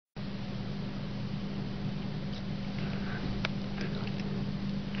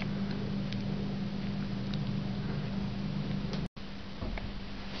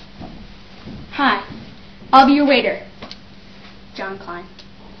Hi, I'll be your waiter. John Klein.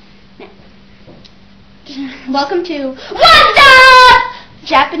 Now, welcome to What's Up?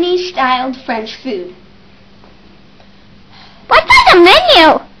 Japanese-styled French food. What's on the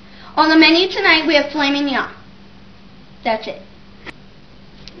menu? On the menu tonight we have filet mignon. That's it.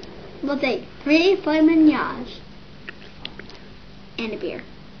 We'll take 3 filet mignons and a beer.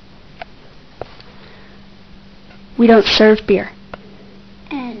 We don't serve beer.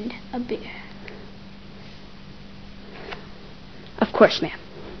 And a beer. Of course, ma'am.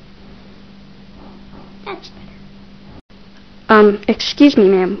 That's better. Excuse me,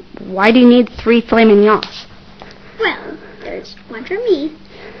 ma'am. Why do you need 3 filet mignons? Well, there's one for me,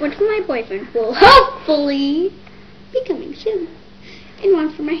 one for my boyfriend, who will hopefully be coming soon, and one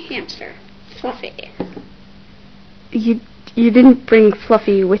for my hamster, Fluffy. You didn't bring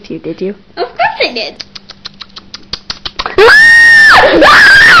Fluffy with you, did you? Of course I did.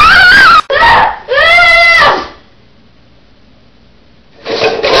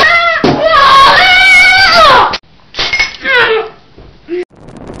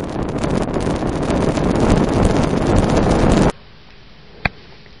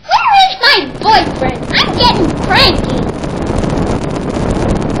 Boyfriend, I'm getting cranky.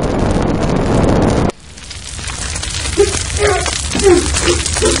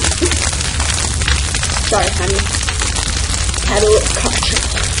 Sorry, honey. Had a little cough.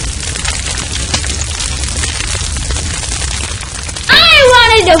 I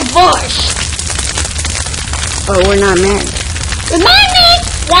want a divorce. Oh, we're not married. Remind me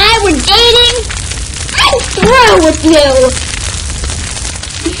why we're dating? I'm through with you.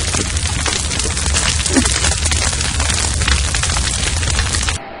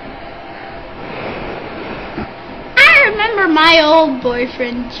 My old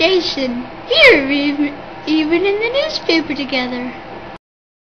boyfriend, Jason. We were even in the newspaper together.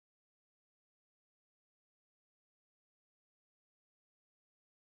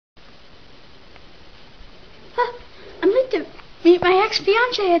 Huh, I'm late to meet my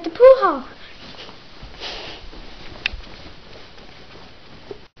ex-fiancé at the pool hall.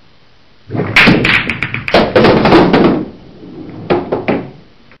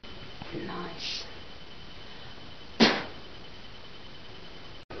 Nice.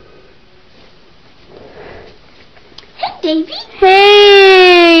 Davy?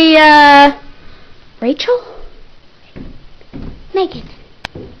 Hey, Rachel? Megan.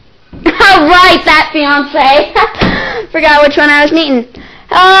 Oh, right, that fiance. Forgot which one I was meeting.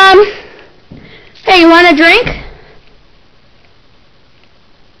 Hey, you want a drink?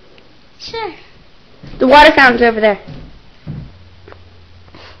 Sure. The water fountain's over there.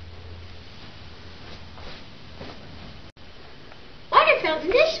 Water fountain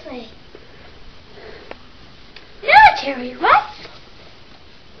this way. Military rifle.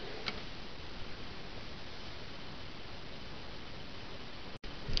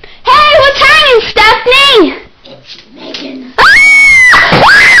 Hey, what's hanging, Stephanie? It's Megan.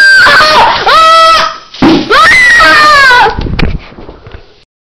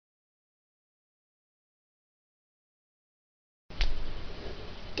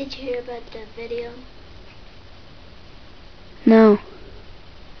 Did you hear about the video? No.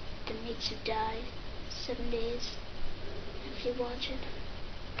 The mates who died 7 days after you watch it.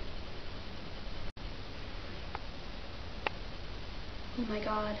 Oh my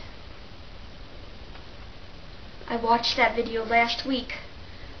God. I watched that video last week.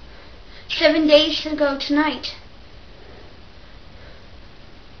 7 days ago tonight.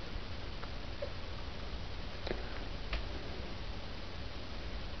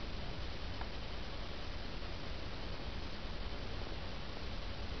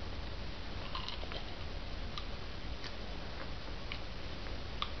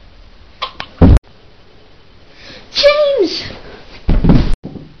 James!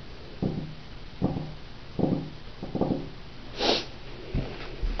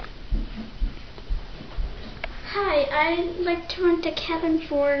 Hi, I'd like to rent a cabin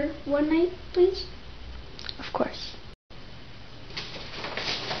for one night, please. Of course.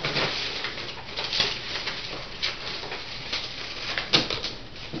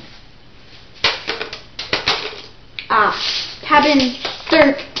 Cabin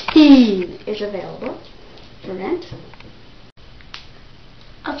 13 is available for rent.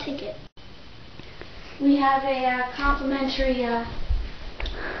 I'll take it. We have a complimentary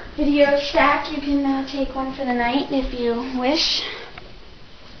video stack. You can take one for the night if you wish.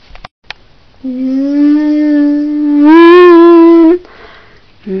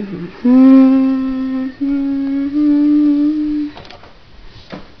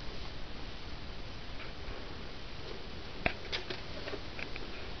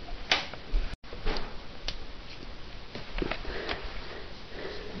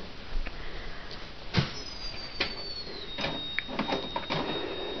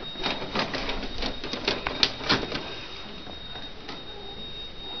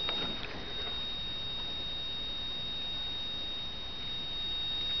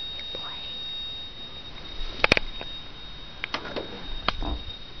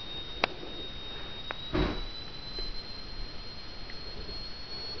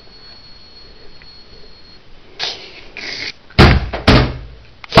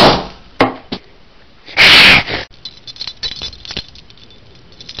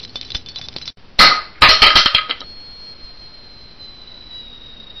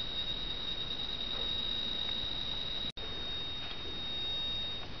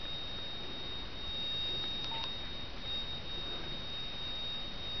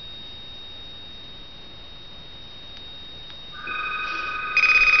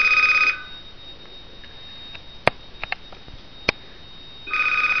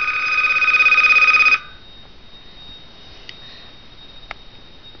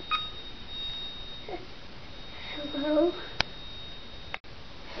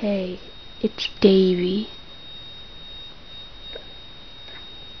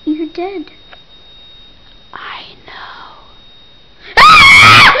 You're dead. I know.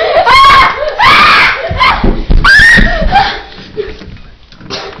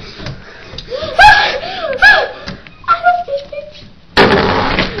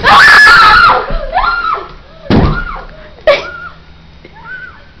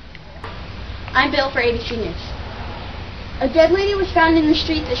 I'm Bill for ABC News. A dead lady was found in the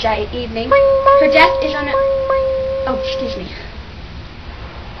street this evening. Her death is Oh, excuse me.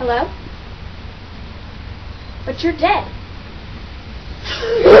 Hello? But you're dead.